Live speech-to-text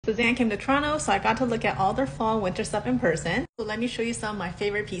Sézane came to Toronto, so I got to look at all their fall and winter stuff in person. So let me show you some of my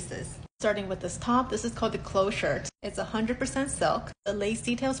favorite pieces. Starting with this top, this is called the clothes shirt. It's 100% silk. The lace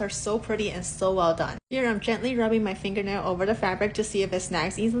details are so pretty and so well done. Here I'm gently rubbing my fingernail over the fabric to see if it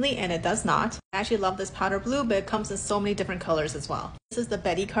snags easily, and it does not. I actually love this powder blue, but it comes in so many different colors as well. This is the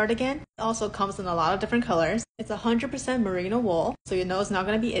Betty cardigan. It also comes in a lot of different colors. It's 100% merino wool, so you know it's not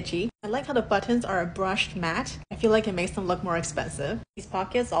going to be itchy. I like how the buttons are a brushed matte. I feel like it makes them look more expensive. These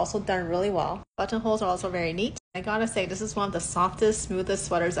pockets also done really well. Buttonholes are also very neat. I gotta say, this is one of the softest, smoothest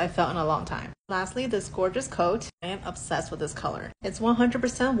sweaters I've felt in a long time. Lastly, this gorgeous coat. I am obsessed with this color. It's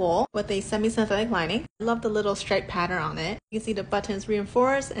 100% wool with a semi-synthetic lining. I love the little stripe pattern on it. You can see the buttons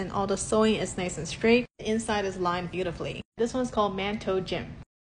reinforced and all the sewing is nice and straight. The inside is lined beautifully. This one's called Manteau Gym.